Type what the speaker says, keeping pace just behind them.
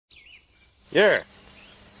Here.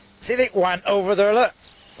 See the want over there, look?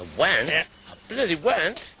 A want? Yeah. A bloody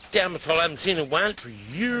want? Damn it all, I haven't seen a want for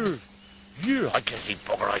years. Years. I can't see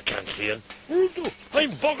bugger, I can't see it.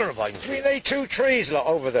 I'm bugger if I can see Between it. they two trees, look,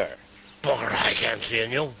 over there. Bugger, I can't see it,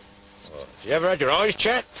 you. You ever had your eyes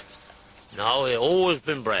checked? No, it's always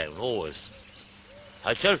been brown, always.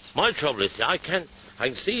 I tell you, my trouble is, I can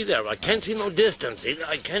see there, I can't see no distance.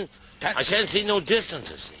 I can't see no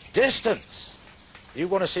distances. Distance? You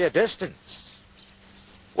want to see a distance?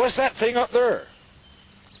 What's that thing up there?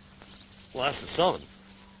 Well, that's the sun.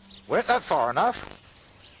 Went that far enough?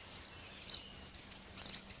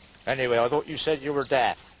 Anyway, I thought you said you were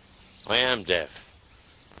deaf. I am deaf.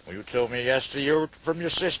 Well, you told me yesterday you were from your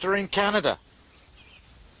sister in Canada.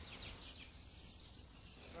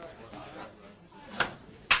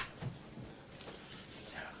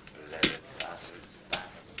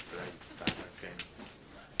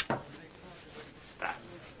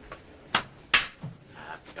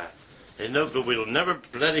 They know that we'll never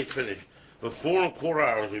bloody finish. For 4¼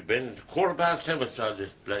 hours we've been, 10:15 we started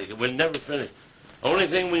this bloody, we'll never finish. Only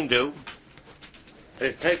thing we can do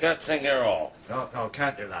is take that thing here off. No,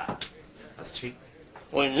 can't do that. That's cheap.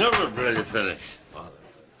 We'll never bloody finish.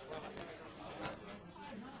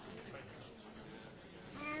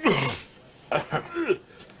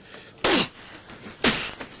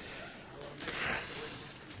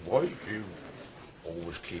 Why do you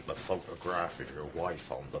always keep a photograph of your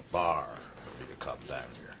wife on the bar when you come down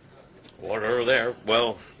here? What are there?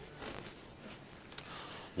 Well,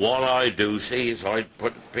 what I do, see, is I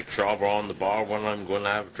put a picture of her on the bar when I'm going to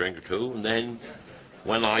have a drink or two, and then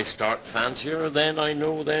when I start fancy her, then I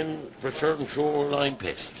know then for certain sure I'm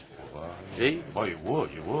pissed. See? Oh, you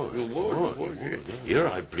would. You would. Here,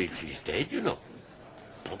 I believe she's dead, you know.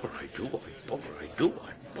 Bugger, I do.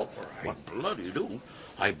 I bloody do.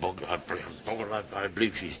 I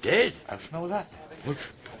believe she's dead. How do you know that? Which,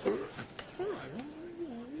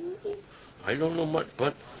 I don't know much,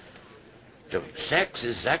 but the sex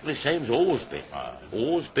is exactly the same as always been.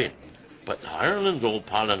 Always been. But Ireland's all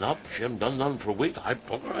piling up. She hasn't done nothing for a week. I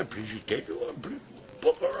believe she's dead.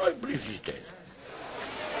 I believe she's dead.